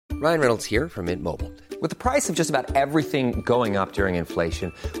Ryan Reynolds here from Mint Mobile. With the price of just about everything going up during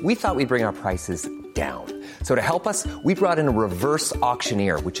inflation, we thought we'd bring our prices down. So to help us, we brought in a reverse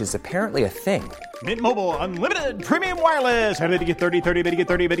auctioneer, which is apparently a thing. Mint Mobile Unlimited Premium Wireless. How to get 30, 30, bit to get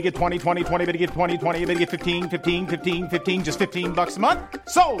 30, bit to get 20, 20, 20, bit to get 20, 20, bit to get 15, 15, 15, 15, just $15 a month?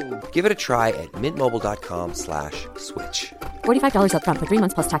 Sold! Give it a try at mintmobile.com/switch. $45 up front for 3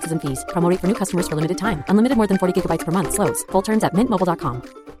 months plus taxes and fees. Promo rate for new customers for limited time. Unlimited more than 40 gigabytes per month. Slows full terms at mintmobile.com.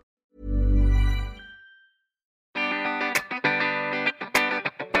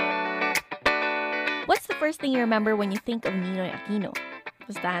 What's the first thing you remember when you think of Ninoy Aquino?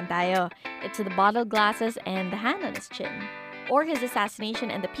 Pustahan tayo. It's the bottled glasses and the hand on his chin. Or his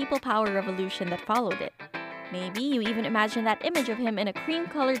assassination and the people power revolution that followed it. Maybe you even imagine that image of him in a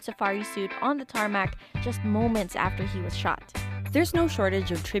cream-colored safari suit on the tarmac just moments after he was shot. There's no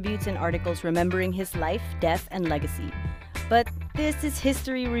shortage of tributes and articles remembering his life, death, and legacy. But this is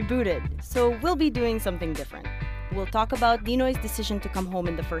History Rebooted, so we'll be doing something different. We'll talk about Ninoy's decision to come home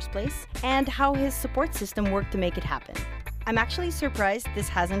in the first place and how his support system worked to make it happen. I'm actually surprised this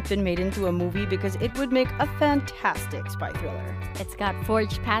hasn't been made into a movie because it would make a fantastic spy thriller. It's got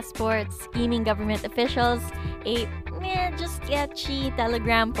forged passports, scheming government officials, a just sketchy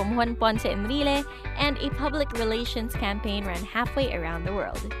telegram from Juan Ponce Enrile, and a public relations campaign ran halfway around the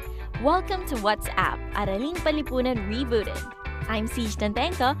world. Welcome to WhatsApp, Araling Palipunan Rebooted. I'm Siege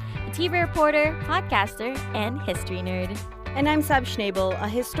Tantenko, a TV reporter, podcaster, and history nerd. And I'm Sab Schnabel, a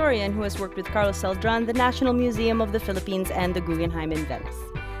historian who has worked with Carlos Celdran, the National Museum of the Philippines, and the Guggenheim in Venice.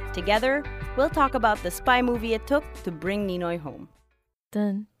 Together, we'll talk about the spy movie it took to bring Ninoy home.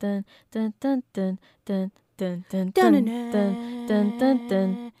 Dun dun dun dun dun dun dun dun dun dun dun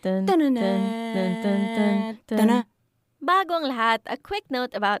dun dun dun. Bago ang lahat, a quick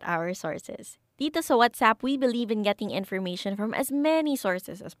note about our sources. Dito sa WhatsApp, we believe in getting information from as many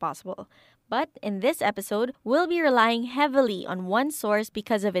sources as possible. But in this episode, we'll be relying heavily on one source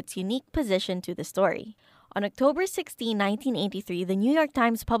because of its unique position to the story. On October 16, 1983, the New York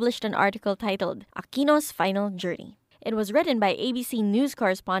Times published an article titled Aquino's Final Journey. It was written by ABC News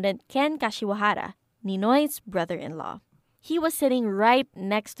correspondent Ken Kashiwahara, Ninoy's brother-in-law. He was sitting right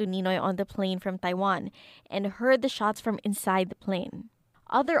next to Ninoy on the plane from Taiwan and heard the shots from inside the plane.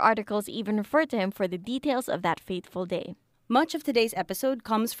 Other articles even refer to him for the details of that fateful day. Much of today's episode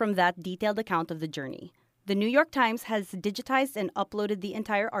comes from that detailed account of the journey. The New York Times has digitized and uploaded the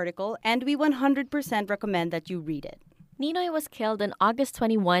entire article, and we 100% recommend that you read it. Ninoy was killed on August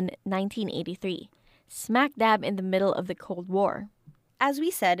 21, 1983, smack dab in the middle of the Cold War. As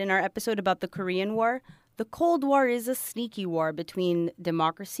we said in our episode about the Korean War, the Cold War is a sneaky war between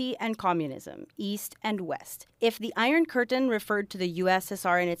democracy and communism, East and West. If the Iron Curtain referred to the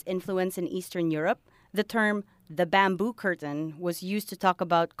USSR and its influence in Eastern Europe, the term the Bamboo Curtain was used to talk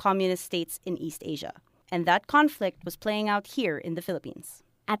about communist states in East Asia. And that conflict was playing out here in the Philippines.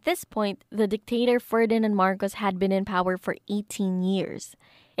 At this point, the dictator Ferdinand Marcos had been in power for 18 years.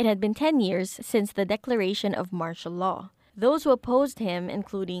 It had been 10 years since the declaration of martial law. Those who opposed him,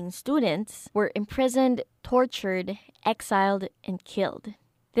 including students, were imprisoned, tortured, exiled, and killed.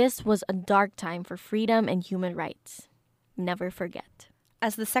 This was a dark time for freedom and human rights. Never forget.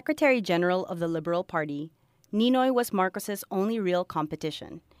 As the Secretary General of the Liberal Party, Ninoy was Marcos's only real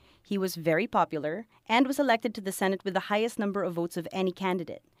competition. He was very popular and was elected to the Senate with the highest number of votes of any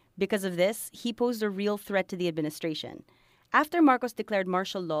candidate. Because of this, he posed a real threat to the administration. After Marcos declared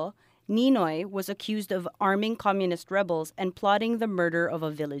martial law, Ninoy was accused of arming communist rebels and plotting the murder of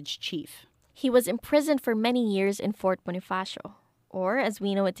a village chief. He was imprisoned for many years in Fort Bonifacio, or as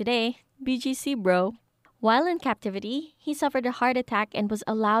we know it today, BGC bro. While in captivity, he suffered a heart attack and was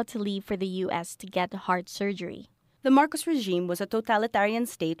allowed to leave for the U.S. to get heart surgery. The Marcos regime was a totalitarian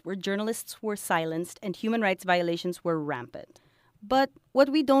state where journalists were silenced and human rights violations were rampant. But what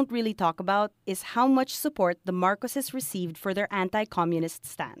we don't really talk about is how much support the Marcoses received for their anti-communist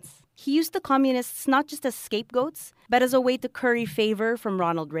stance. He used the communists not just as scapegoats, but as a way to curry favor from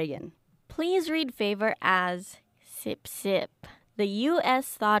Ronald Reagan. Please read favor as sip sip. The U.S.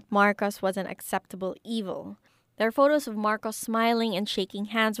 thought Marcos was an acceptable evil. There are photos of Marcos smiling and shaking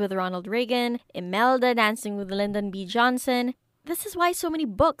hands with Ronald Reagan, Imelda dancing with Lyndon B. Johnson. This is why so many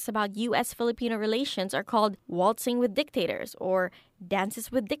books about U.S.-Filipino relations are called Waltzing with Dictators or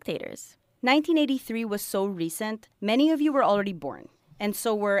Dances with Dictators. 1983 was so recent, many of you were already born. And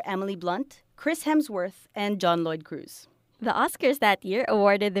so were Emily Blunt, Chris Hemsworth, and John Lloyd Cruz. The Oscars that year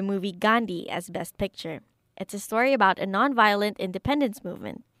awarded the movie Gandhi as Best Picture. It's a story about a nonviolent independence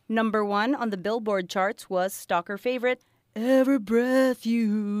movement. Number 1 on the Billboard charts was stalker favorite, Every Breath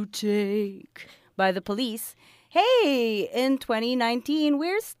You Take by The Police. Hey, in 2019,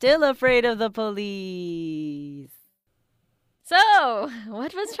 we're still afraid of the police. So,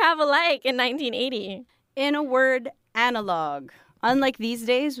 what was travel like in 1980? In a word, analog. Unlike these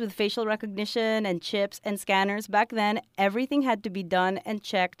days with facial recognition and chips and scanners, back then, everything had to be done and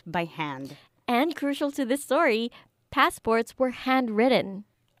checked by hand. And crucial to this story, passports were handwritten.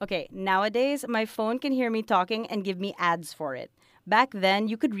 Okay, nowadays, my phone can hear me talking and give me ads for it. Back then,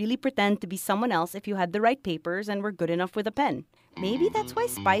 you could really pretend to be someone else if you had the right papers and were good enough with a pen. Maybe that's why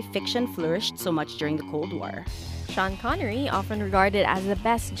spy fiction flourished so much during the Cold War. Sean Connery, often regarded as the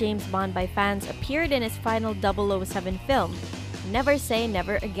best James Bond by fans, appeared in his final 007 film, Never Say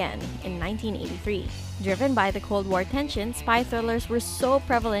Never Again, in 1983. Driven by the Cold War tension, spy thrillers were so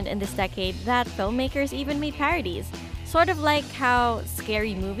prevalent in this decade that filmmakers even made parodies. Sort of like how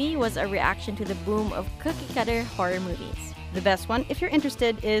Scary Movie was a reaction to the boom of cookie-cutter horror movies. The best one, if you're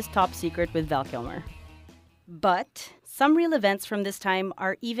interested, is Top Secret with Val Kilmer. But some real events from this time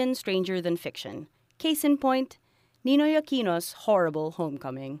are even stranger than fiction. Case in point, Ninoy Aquino's horrible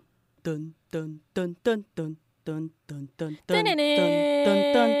homecoming. Dun dun dun dun dun dun dun dun dun dun dun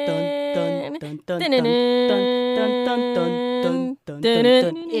dun dun dun dun dun dun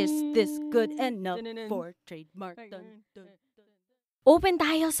dun. Is this good enough for trademark? Open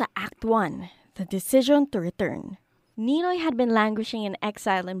tayo sa Act 1, The Decision to Return. Ninoy had been languishing in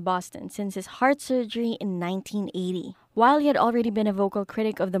exile in Boston since his heart surgery in 1980. While he had already been a vocal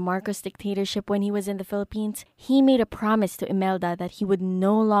critic of the Marcos dictatorship when he was in the Philippines, he made a promise to Imelda that he would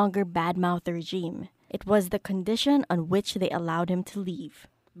no longer badmouth the regime. It was the condition on which they allowed him to leave.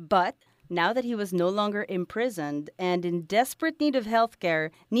 But now that he was no longer imprisoned and in desperate need of health care,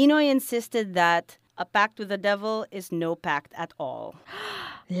 Ninoy insisted that a pact with the devil is no pact at all.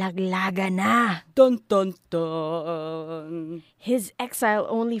 Laglaga na! Dun dun dun! His exile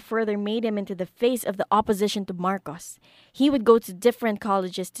only further made him into the face of the opposition to Marcos. He would go to different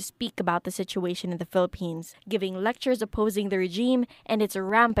colleges to speak about the situation in the Philippines, giving lectures opposing the regime and its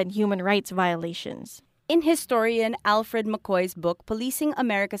rampant human rights violations. In historian Alfred McCoy's book, Policing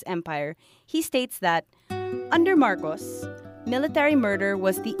America's Empire, he states that, under Marcos, military murder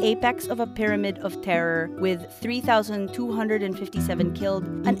was the apex of a pyramid of terror with 3,257 killed,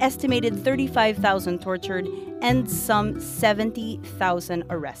 an estimated 35,000 tortured, and some 70,000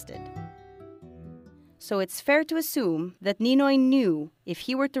 arrested. So it's fair to assume that Ninoy knew if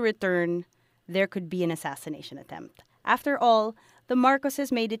he were to return, there could be an assassination attempt. After all, the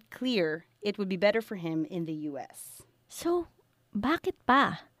Marcoses made it clear it would be better for him in the U.S. So, bakit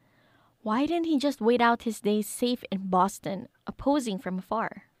pa? Why didn't he just wait out his days safe in Boston, opposing from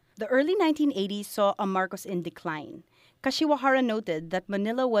afar? The early 1980s saw a Marcos in decline. Kashiwahara noted that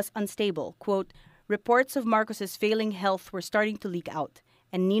Manila was unstable. Quote, reports of Marcos's failing health were starting to leak out,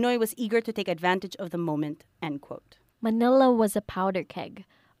 and Ninoy was eager to take advantage of the moment, end quote. Manila was a powder keg.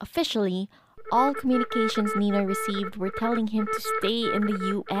 Officially, all communications Ninoy received were telling him to stay in the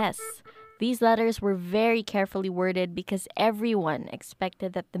U.S. These letters were very carefully worded because everyone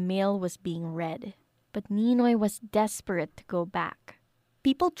expected that the mail was being read. But Ninoy was desperate to go back.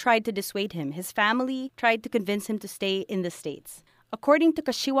 People tried to dissuade him. His family tried to convince him to stay in the States. According to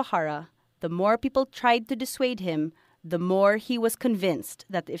Kashiwahara, the more people tried to dissuade him, the more he was convinced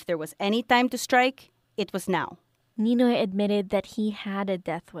that if there was any time to strike, it was now. Ninoy admitted that he had a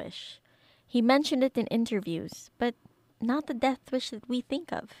death wish. He mentioned it in interviews, but not the death wish that we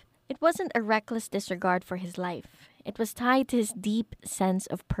think of. It wasn't a reckless disregard for his life. It was tied to his deep sense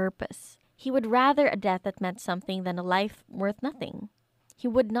of purpose. He would rather a death that meant something than a life worth nothing. He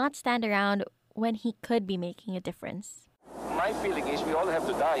would not stand around when he could be making a difference. My feeling is we all have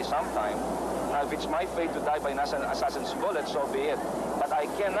to die sometime. Now, if it's my fate to die by an assassin's bullet, so be it. But I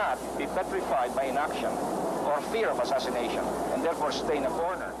cannot be petrified by inaction or fear of assassination, and therefore stay in a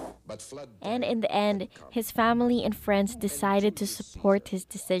corner. And in the end, his family and friends decided to support his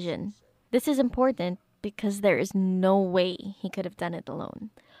decision. This is important because there is no way he could have done it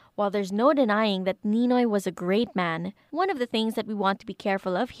alone. While there's no denying that Ninoy was a great man, one of the things that we want to be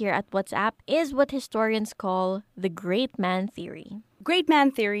careful of here at WhatsApp is what historians call the great man theory. Great man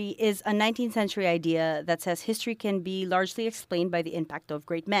theory is a 19th century idea that says history can be largely explained by the impact of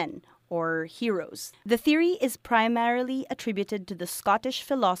great men, or heroes. The theory is primarily attributed to the Scottish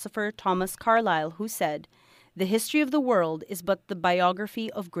philosopher Thomas Carlyle, who said, "The history of the world is but the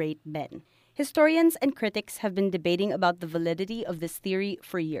biography of great men." Historians and critics have been debating about the validity of this theory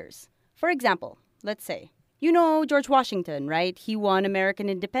for years. For example, let's say, you know George Washington, right? He won American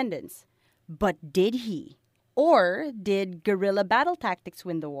independence. But did he? Or did guerrilla battle tactics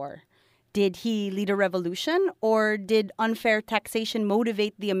win the war? Did he lead a revolution, or did unfair taxation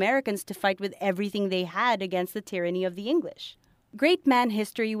motivate the Americans to fight with everything they had against the tyranny of the English? Great man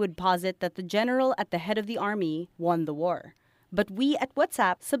history would posit that the general at the head of the army won the war. But we at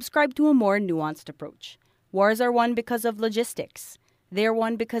WhatsApp subscribe to a more nuanced approach. Wars are won because of logistics. They're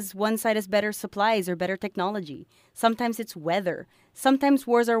won because one side has better supplies or better technology. Sometimes it's weather. Sometimes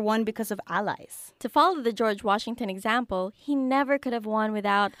wars are won because of allies. To follow the George Washington example, he never could have won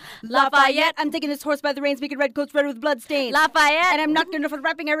without Lafayette! I'm taking this horse by the reins, making red coats red with blood stains. Lafayette! And I'm not going to for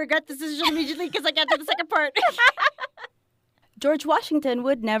rapping. I regret this decision immediately because I can't do the second part. George Washington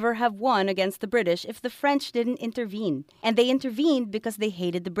would never have won against the British if the French didn't intervene. And they intervened because they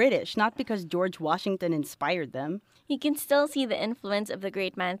hated the British, not because George Washington inspired them. You can still see the influence of the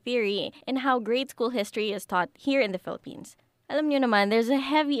great man theory in how grade school history is taught here in the Philippines. Alam nyo naman, there's a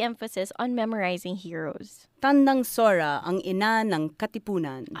heavy emphasis on memorizing heroes. Tandang Sora, ang ina ng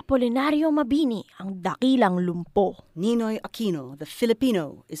Katipunan. Apolinario Mabini, ang dakilang lumpo. Ninoy Aquino, the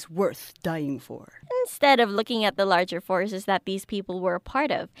Filipino, is worth dying for. Instead of looking at the larger forces that these people were a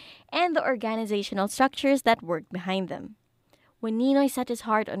part of and the organizational structures that worked behind them. When Ninoy set his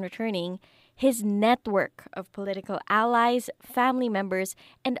heart on returning, his network of political allies, family members,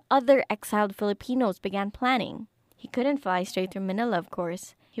 and other exiled Filipinos began planning. He couldn't fly straight through Manila, of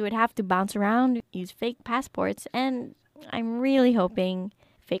course. He would have to bounce around, use fake passports, and I'm really hoping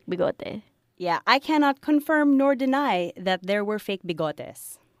fake bigote. Yeah, I cannot confirm nor deny that there were fake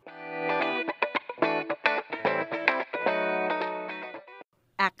bigotes.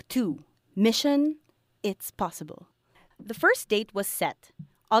 Act 2. Mission, It's Possible. The first date was set,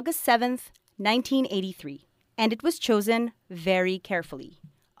 August 7th, 1983, and it was chosen very carefully.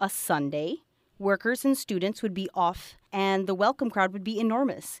 A Sunday, workers and students would be off, and the welcome crowd would be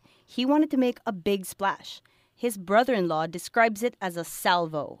enormous. He wanted to make a big splash. His brother-in-law describes it as a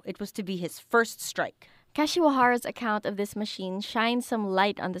salvo. It was to be his first strike. Kashiwahara's account of this machine shines some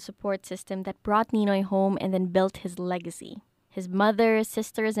light on the support system that brought Ninoy home and then built his legacy. His mother,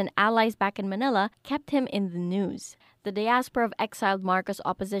 sisters, and allies back in Manila kept him in the news. The diaspora of exiled Marcos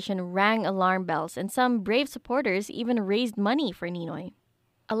opposition rang alarm bells, and some brave supporters even raised money for Ninoy.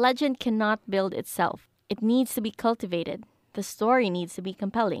 A legend cannot build itself. It needs to be cultivated. The story needs to be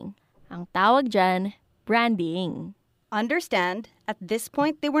compelling. Ang tawag dyan, branding. Understand, at this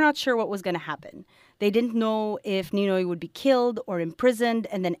point, they were not sure what was going to happen. They didn't know if Ninoy would be killed or imprisoned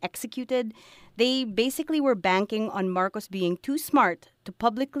and then executed. They basically were banking on Marcos being too smart to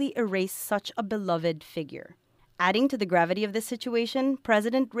publicly erase such a beloved figure. Adding to the gravity of this situation,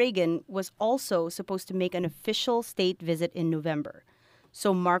 President Reagan was also supposed to make an official state visit in November.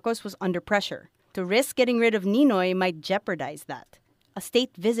 So Marcos was under pressure. To risk getting rid of Ninoy might jeopardize that. A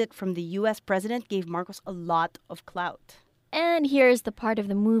state visit from the U.S. president gave Marcos a lot of clout. And here's the part of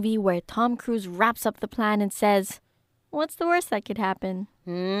the movie where Tom Cruise wraps up the plan and says, "What's the worst that could happen?"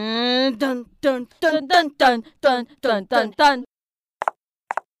 Dun, dun, dun, Dun, dun, dun, dun, dun, dun, dun.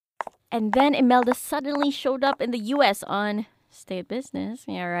 And then Imelda suddenly showed up in the U.S. on state business,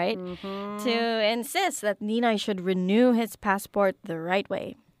 yeah, right? To insist that Ninoy should renew his passport the right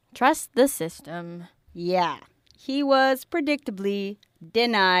way. Trust the system. Yeah, he was predictably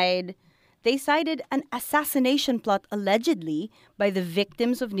denied. They cited an assassination plot allegedly by the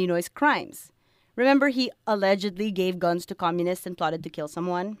victims of Ninoy's crimes. Remember, he allegedly gave guns to communists and plotted to kill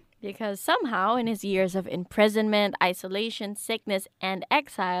someone? Because somehow, in his years of imprisonment, isolation, sickness, and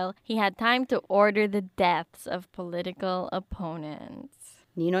exile, he had time to order the deaths of political opponents.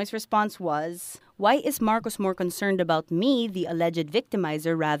 Ninoy's response was, "Why is Marcos more concerned about me, the alleged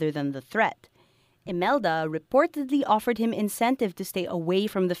victimizer, rather than the threat?" Imelda reportedly offered him incentive to stay away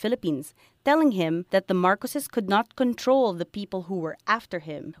from the Philippines, telling him that the Marcoses could not control the people who were after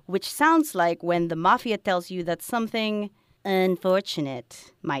him, which sounds like when the mafia tells you that something unfortunate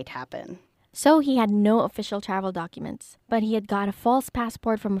might happen. So he had no official travel documents, but he had got a false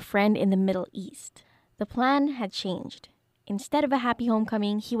passport from a friend in the Middle East. The plan had changed. Instead of a happy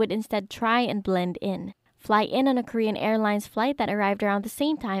homecoming, he would instead try and blend in, fly in on a Korean Airlines flight that arrived around the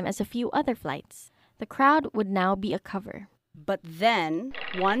same time as a few other flights. The crowd would now be a cover. But then,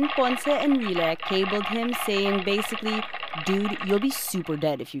 Juan Ponce Enrile cabled him saying basically, "Dude, you'll be super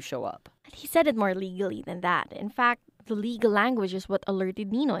dead if you show up." He said it more legally than that. In fact, the legal language is what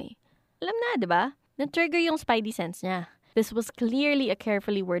alerted Ninoy. Alam na, di ba? Na-trigger yung spidey sense niya. This was clearly a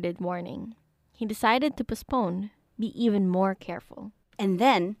carefully worded warning. He decided to postpone, be even more careful. And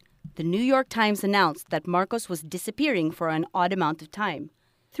then, the New York Times announced that Marcos was disappearing for an odd amount of time.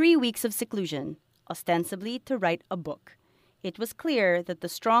 3 weeks of seclusion, ostensibly to write a book. It was clear that the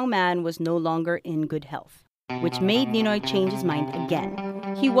strong man was no longer in good health. which made Ninoy change his mind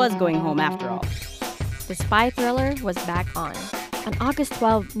again. He was going home after all. The spy thriller was back on. On August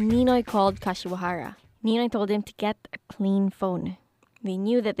 12, Ninoy called Kashiwahara. Ninoy told him to get a clean phone. They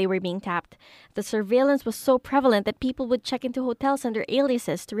knew that they were being tapped. The surveillance was so prevalent that people would check into hotels under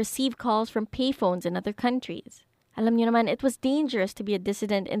aliases to receive calls from payphones in other countries. Alam niyo naman, it was dangerous to be a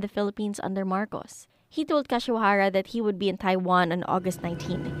dissident in the Philippines under Marcos. He told Kashiwahara that he would be in Taiwan on August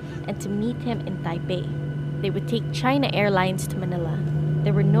 19 and to meet him in Taipei. They would take China Airlines to Manila.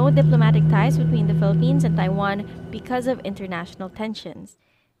 There were no diplomatic ties between the Philippines and Taiwan because of international tensions.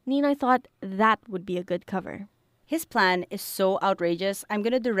 Ninoy thought that would be a good cover. His plan is so outrageous, I'm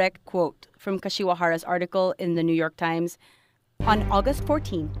going to direct quote from Kashiwahara's article in the New York Times. On August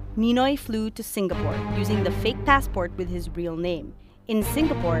 14, Ninoy flew to Singapore using the fake passport with his real name. In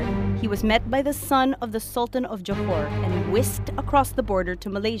Singapore, he was met by the son of the Sultan of Johor and whisked across the border to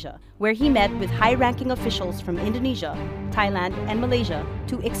Malaysia, where he met with high-ranking officials from Indonesia, Thailand, and Malaysia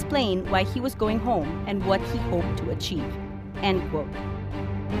to explain why he was going home and what he hoped to achieve. End quote.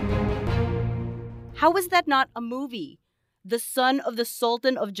 How is that not a movie? The son of the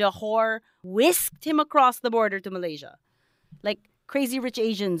Sultan of Johor whisked him across the border to Malaysia. Like Crazy Rich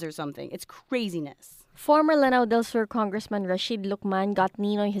Asians or something. It's craziness. Former Lanao del Sur Congressman Rashid Lucman got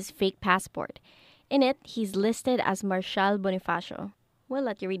Ninoy his fake passport. In it, he's listed as Marshal Bonifacio. We'll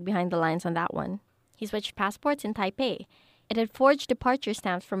let you read behind the lines on that one. He switched passports in Taipei. It had forged departure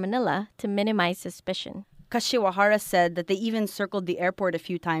stamps from Manila to minimize suspicion. Kashiwahara said that they even circled the airport a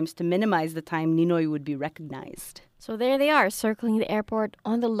few times to minimize the time Ninoy would be recognized. So there they are, circling the airport,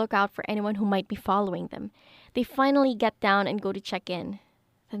 on the lookout for anyone who might be following them. They finally get down and go to check in.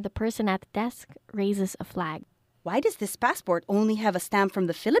 Then the person at the desk raises a flag. Why does this passport only have a stamp from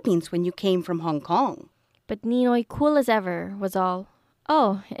the Philippines when you came from Hong Kong? But Ninoy, cool as ever, was all,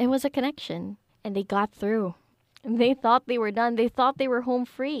 oh, it was a connection. And they got through. They thought they were done. They thought they were home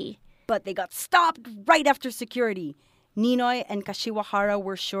free. But they got stopped right after security. Ninoy and Kashiwahara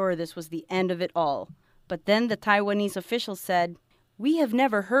were sure this was the end of it all. But then the Taiwanese officials said, "We have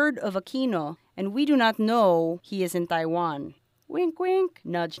never heard of Aquino, and we do not know he is in Taiwan." Wink, wink,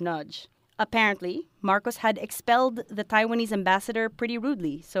 nudge, nudge. Apparently, Marcos had expelled the Taiwanese ambassador pretty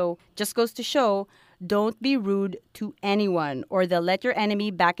rudely. So, just goes to show, don't be rude to anyone or they'll let your enemy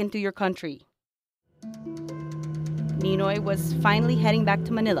back into your country. Ninoy was finally heading back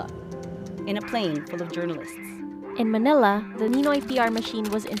to Manila in a plane full of journalists. In Manila, the Ninoy PR machine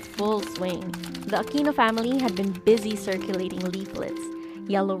was in full swing. The Aquino family had been busy circulating leaflets.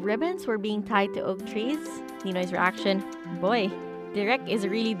 Yellow ribbons were being tied to oak trees. Ninoy's reaction, boy, Direk is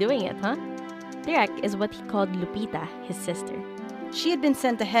really doing it, huh? Direk is what he called Lupita, his sister. She had been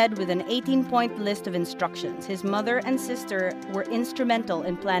sent ahead with an 18-point list of instructions. His mother and sister were instrumental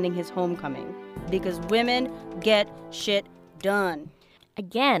in planning his homecoming. Because women get shit done.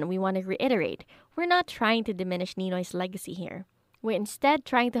 Again, we want to reiterate, we're not trying to diminish Ninoy's legacy here. We're instead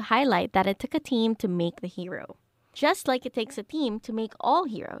trying to highlight that it took a team to make the hero. Just like it takes a team to make all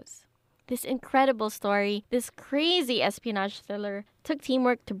heroes. This incredible story, this crazy espionage thriller, took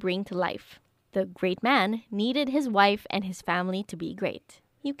teamwork to bring to life. The great man needed his wife and his family to be great.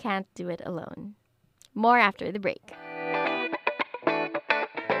 You can't do it alone. More after the break.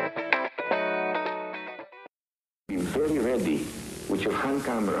 Be very ready with your hand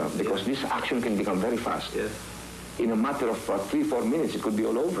camera because this action can become very fast. Yeah. In a matter of 3-4 minutes, it could be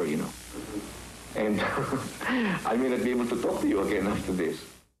all over, you know. And I may not be able to talk to you again after this.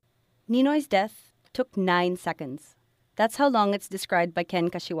 Ninoy's death took 9 seconds. That's how long it's described by Ken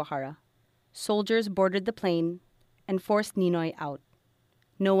Kashiwahara. Soldiers boarded the plane and forced Ninoy out.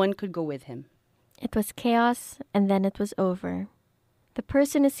 No one could go with him. It was chaos, and then it was over. The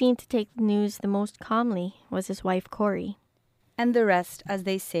person who seemed to take the news the most calmly was his wife, Cory. And the rest, as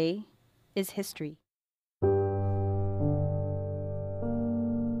they say, is history.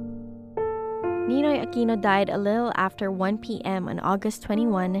 Ninoy Aquino died a little after 1 p.m. on August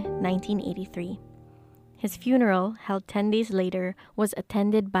 21, 1983. His funeral, held 10 days later, was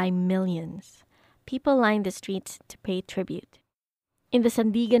attended by millions. People lined the streets to pay tribute. In the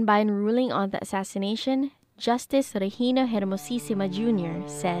Sandiganbayan ruling on the assassination, Justice Regino Hermosissima Jr.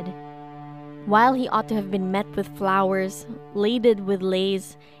 said, "While he ought to have been met with flowers, laded with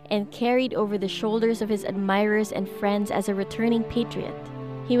leis, and carried over the shoulders of his admirers and friends as a returning patriot,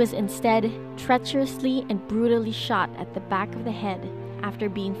 he was instead treacherously and brutally shot at the back of the head after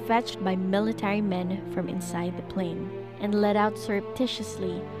being fetched by military men from inside the plane and led out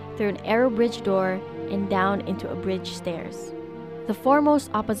surreptitiously through an aerobridge door and down into a bridge stairs. The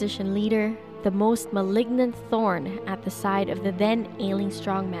foremost opposition leader, the most malignant thorn at the side of the then ailing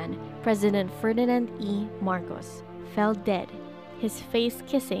strongman, President Ferdinand E. Marcos, fell dead, his face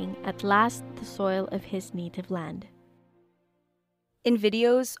kissing at last the soil of his native land. In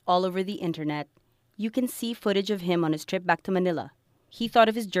videos all over the internet, you can see footage of him on his trip back to Manila. He thought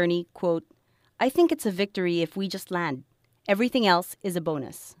of his journey, quote, "I think it's a victory if we just land. Everything else is a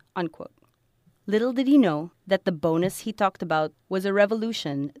bonus," unquote. Little did he know that the bonus he talked about was a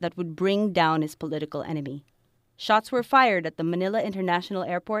revolution that would bring down his political enemy. Shots were fired at the Manila International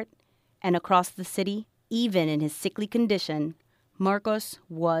Airport, and across the city, even in his sickly condition, Marcos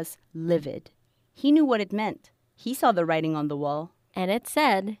was livid. He knew what it meant. He saw the writing on the wall. And it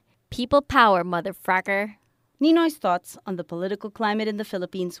said, "People power, motherfracker." Ninoy's thoughts on the political climate in the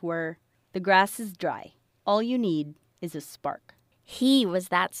Philippines were, the grass is dry. All you need is a spark. He was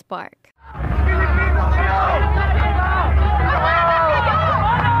that spark.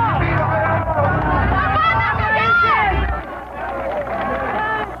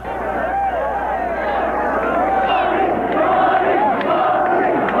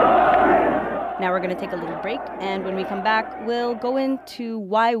 Now we're going to take a little break, and when we come back, we'll go into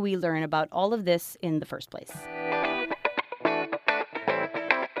why we learn about all of this in the first place.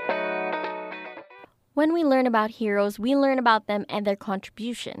 When we learn about heroes, we learn about them and their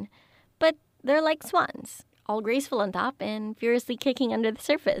contribution. But they're like swans, all graceful on top and furiously kicking under the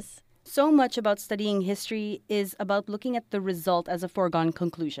surface. So much about studying history is about looking at the result as a foregone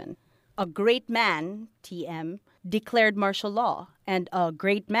conclusion. A great man, TM, declared martial law, and a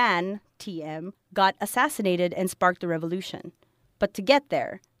great man, TM, got assassinated and sparked a revolution. But to get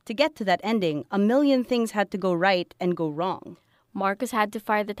there, to get to that ending, a million things had to go right and go wrong. Marcos had to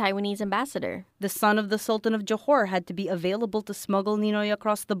fire the Taiwanese ambassador. The son of the Sultan of Johor had to be available to smuggle Ninoy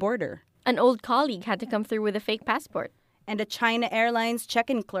across the border. An old colleague had to come through with a fake passport. And a China Airlines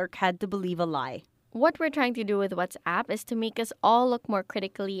check-in clerk had to believe a lie. What we're trying to do with WhatsApp is to make us all look more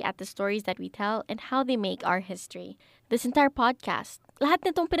critically at the stories that we tell and how they make our history. This entire podcast, lahat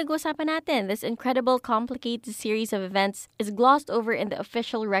nitong pinag-uusapan natin, this incredible, complicated series of events is glossed over in the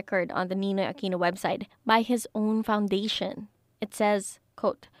official record on the Ninoy Aquino website by his own foundation. It says,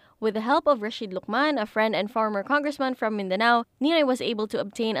 quote, "With the help of Rashid Lucman, a friend and former congressman from Mindanao, Ninoy was able to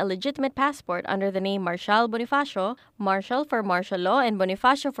obtain a legitimate passport under the name Marshal Bonifacio, Marshal for martial law, and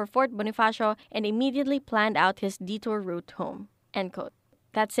Bonifacio for Fort Bonifacio, and immediately planned out his detour route home." End quote.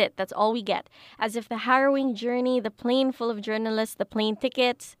 That's it. That's all we get. As if the harrowing journey, the plane full of journalists, the plane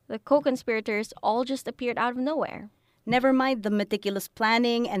tickets, the co-conspirators all just appeared out of nowhere. Never mind the meticulous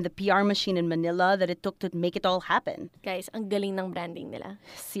planning and the PR machine in Manila that it took to make it all happen. Guys, ang galing ng branding nila.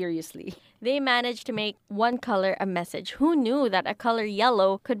 Seriously. They managed to make one color a message. Who knew that a color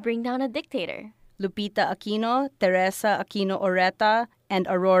yellow could bring down a dictator? Lupita Aquino, Teresa Aquino Oreta, and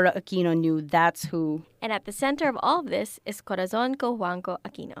Aurora Aquino knew that's who. And at the center of all of this is Corazon Cojuangco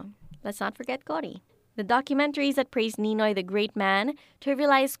Aquino. Let's not forget Cory. The documentaries that praise Ninoy the great man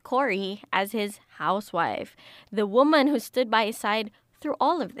trivialize Cory as his housewife, the woman who stood by his side through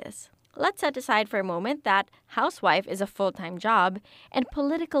all of this. Let's set aside for a moment that housewife is a full-time job and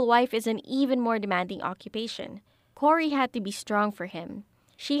political wife is an even more demanding occupation. Cory had to be strong for him.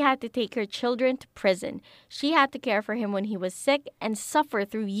 She had to take her children to prison. She had to care for him when he was sick and suffer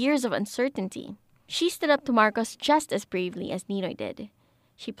through years of uncertainty. She stood up to Marcos just as bravely as Ninoy did.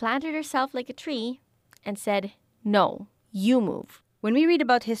 She planted herself like a tree and said, "No, you move." When we read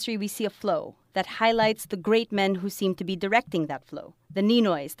about history, we see a flow that highlights the great men who seem to be directing that flow. The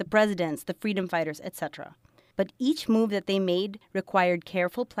Ninoys, the presidents, the freedom fighters, etc. But each move that they made required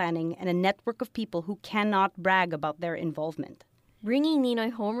careful planning and a network of people who cannot brag about their involvement. Bringing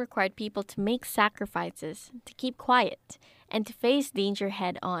Ninoy home required people to make sacrifices, to keep quiet, and to face danger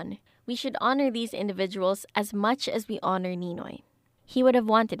head on. We should honor these individuals as much as we honor Ninoy. He would have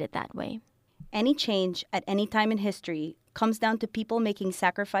wanted it that way. Any change at any time in history comes down to people making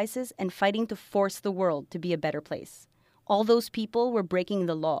sacrifices and fighting to force the world to be a better place. All those people were breaking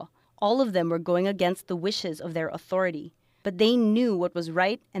the law. All of them were going against the wishes of their authority. But they knew what was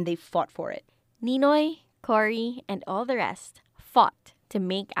right and they fought for it. Ninoy, Cory, and all the rest fought to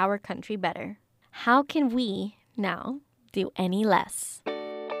make our country better. How can we, now, do any less?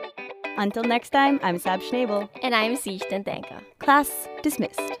 Until next time, I'm Sab Schnabel. And I'm Siege Tentenka. Class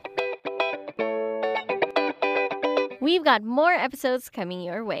dismissed. We've got more episodes coming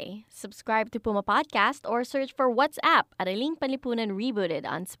your way. Subscribe to Puma Podcast or search for WhatsApp at Aling Panlipunan Rebooted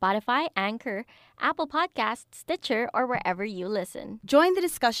on Spotify, Anchor, Apple Podcasts, Stitcher, or wherever you listen. Join the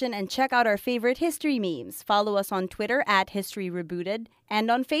discussion and check out our favorite history memes. Follow us on Twitter at History Rebooted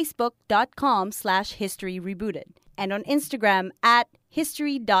and on Facebook.com/History Rebooted and on Instagram at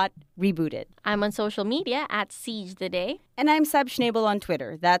history.rebooted. I'm on social media at Siege the Day. And I'm Sab Schnabel on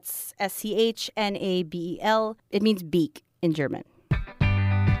Twitter. That's SCHNABEL. It means beak in German.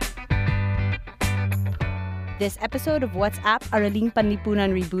 This episode of What's Up, Araling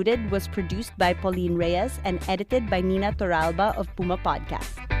Panlipunan Rebooted was produced by Pauline Reyes and edited by Nina Toralba of Puma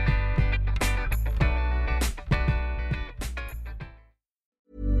Podcast.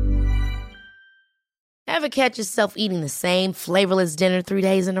 Ever catch yourself eating the same flavorless dinner 3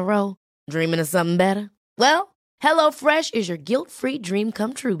 days in a row? Dreaming of something better? Well, HelloFresh is your guilt-free dream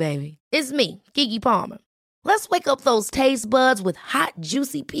come true, baby. It's me, Keke Palmer. Let's wake up those taste buds with hot,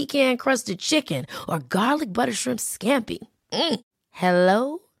 juicy pecan-crusted chicken or garlic butter shrimp scampi.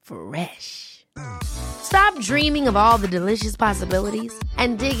 Hello Fresh. Stop dreaming of all the delicious possibilities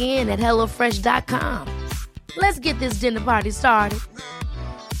and dig in at HelloFresh.com. Let's get this dinner party started.